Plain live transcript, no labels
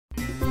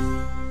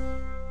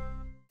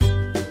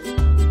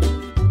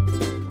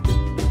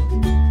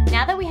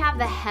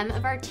the hem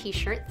of our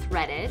t-shirt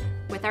threaded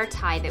with our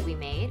tie that we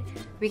made,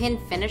 we can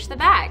finish the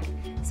bag.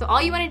 So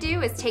all you want to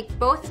do is take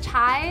both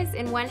ties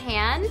in one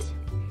hand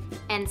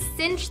and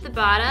cinch the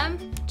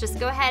bottom. Just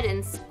go ahead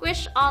and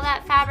squish all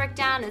that fabric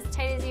down as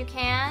tight as you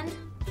can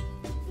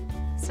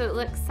so it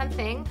looks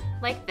something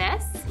like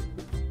this.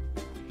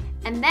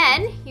 And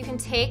then you can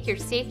take your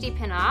safety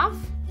pin off,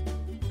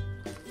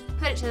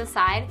 put it to the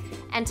side,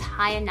 and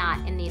tie a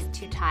knot in these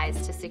two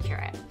ties to secure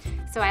it.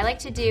 So I like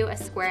to do a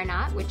square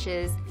knot, which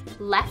is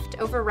left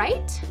over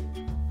right,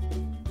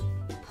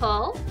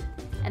 pull,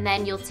 and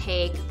then you'll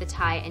take the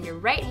tie in your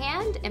right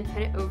hand and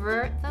put it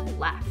over the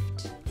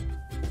left.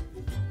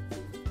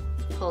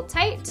 Pull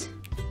tight,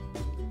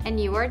 and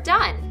you are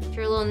done. If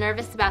you're a little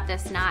nervous about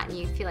this knot and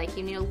you feel like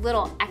you need a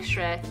little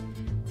extra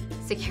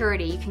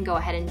security, you can go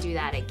ahead and do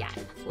that again.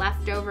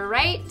 Left over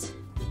right,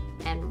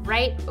 and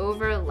right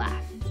over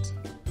left.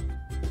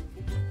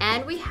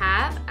 And we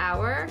have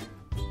our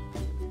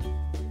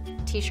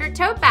t-shirt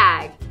tote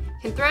bag.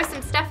 You can throw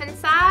some stuff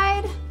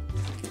inside.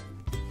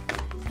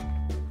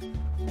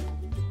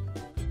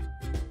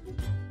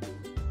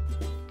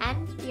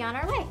 And be on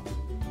our way.